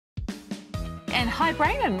And hi,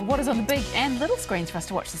 Braydon. What is on the big and little screens for us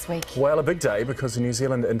to watch this week? Well, a big day because the New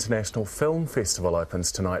Zealand International Film Festival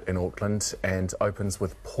opens tonight in Auckland and opens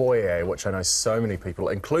with Poye, which I know so many people,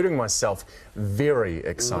 including myself, very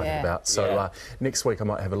excited about. So next week I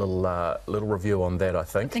might have a little review on that, I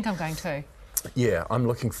think. I think I'm going to. Yeah,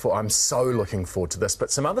 I'm so looking forward to this. But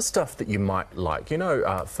some other stuff that you might like. You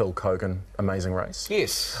know Phil Kogan, Amazing Race?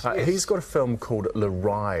 Yes. He's got a film called Le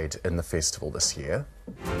Ride in the festival this year.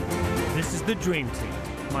 This is the Dream Team.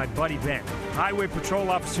 My buddy Ben, Highway Patrol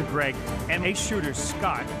Officer Greg, and ace shooter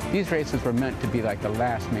Scott. These races were meant to be like the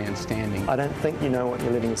last man standing. I don't think you know what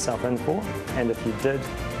you're letting yourself in for, and if you did,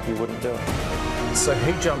 you wouldn't do it. So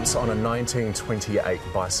he jumps on a 1928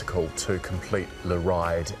 bicycle to complete Le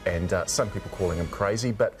Ride, and some people calling him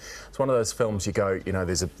crazy, but it's one of those films you go, you know,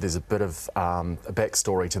 there's a bit of a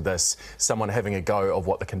backstory to this, someone having a go of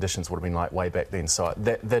what the conditions would have been like way back then. So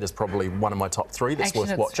that is probably one of my top three that's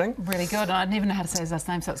worth watching. Really good. I never know how to say his last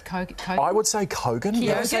name, so it's Kogan. I would say Kogan.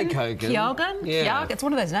 I would say Kogan. Kyogan? Yeah. It's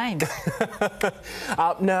one of those names.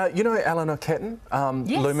 Now, you know Eleanor Catton,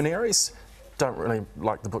 yes. Luminaries? Don't really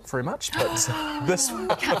like the book very much, but this...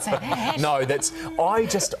 I can't say that. No, that's...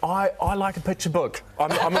 I like a picture book.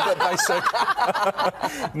 I'm a bit basic.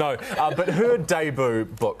 No, but her debut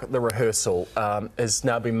book, The Rehearsal, has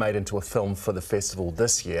now been made into a film for the festival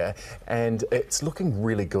this year, and it's looking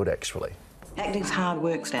really good, actually. Acting's hard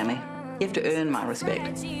work, Stanley. You have to earn my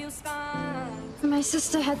respect. My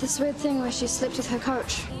sister had this weird thing where she slept with her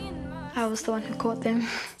coach. I was the one who caught them.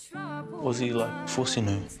 Was he, like, forcing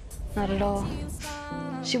her? Not at all.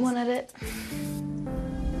 She wanted it.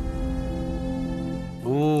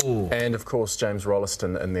 Ooh. And of course James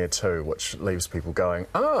Rolliston in there too, which leaves people going,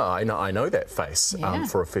 I know that face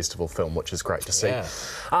for a festival film, which is great to see. Yeah.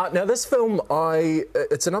 Now this film,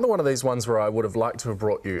 it's another one of these ones where I would have liked to have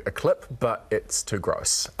brought you a clip, but it's too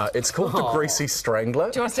gross. It's called The Greasy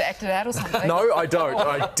Strangler. Do you want us to act it out or something? No, I don't.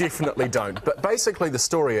 I definitely don't. But basically the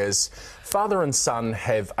story is father and son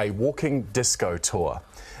have a walking disco tour.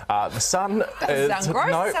 The son is...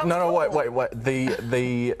 Wait.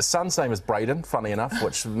 The son's name is Braydon, funny enough,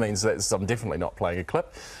 which means that I'm definitely not playing a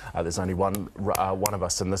clip. There's only one of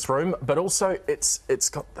us in this room, but also it's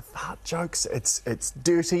got the fart jokes. It's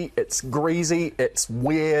dirty, it's greasy, it's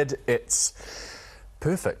weird, it's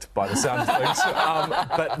perfect by the sound of things,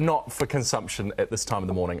 but not for consumption at this time of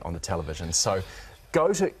the morning on the television. So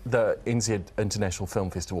go to the NZ International Film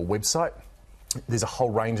Festival website. There's a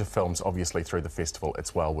whole range of films, obviously, through the festival.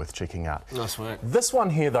 It's well worth checking out. Nice work. This one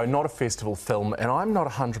here, though, not a festival film, and I'm not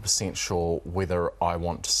 100% sure whether I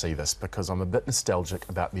want to see this because I'm a bit nostalgic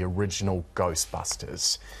about the original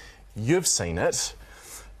Ghostbusters. You've seen it.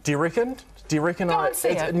 Do you reckon? Go and see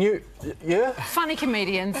it. New, yeah? Funny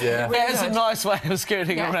comedians. Yeah. Really That's a nice way of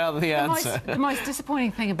skirting around the answer. The most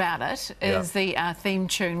disappointing thing about it is the theme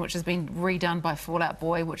tune, which has been redone by Fall Out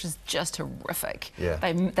Boy, which is just horrific. Yeah.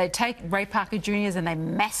 They take Ray Parker Jr.'s and they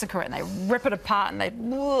massacre it and they rip it apart and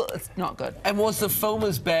it's not good. And was the film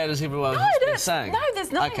as bad as everyone has been saying? No,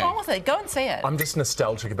 there's nothing wrong with it. Go and see it. I'm just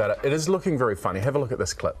nostalgic about it. It is looking very funny. Have a look at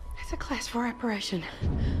this clip. It's a class 4 operation.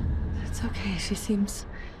 That's okay. She seems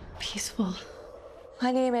peaceful.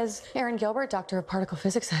 My name is Erin Gilbert, Doctor of Particle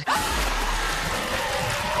Physics.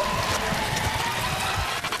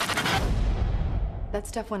 That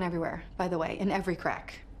stuff went everywhere, by the way, in every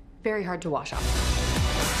crack. Very hard to wash off.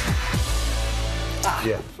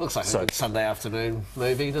 Yeah. Looks like a good Sunday afternoon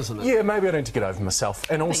movie, doesn't it? Yeah, maybe I need to get over myself.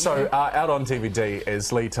 And also, out on DVD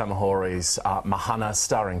is Lee Tamahori's Mahana,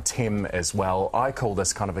 starring Tim as well. I call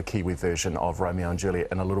this kind of a Kiwi version of Romeo and Juliet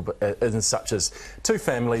in a little bit, in such as two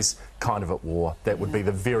families kind of at war. That would be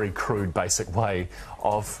the very crude, basic way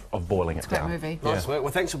of boiling it down. Great movie. Nice work.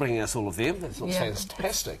 Well, thanks for bringing us all of them. That looks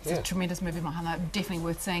fantastic. It's a tremendous movie, Mahana. Definitely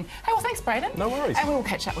worth seeing. Hey, well, thanks, Braydon. No worries. And we'll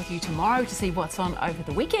catch up with you tomorrow to see what's on over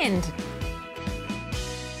the weekend.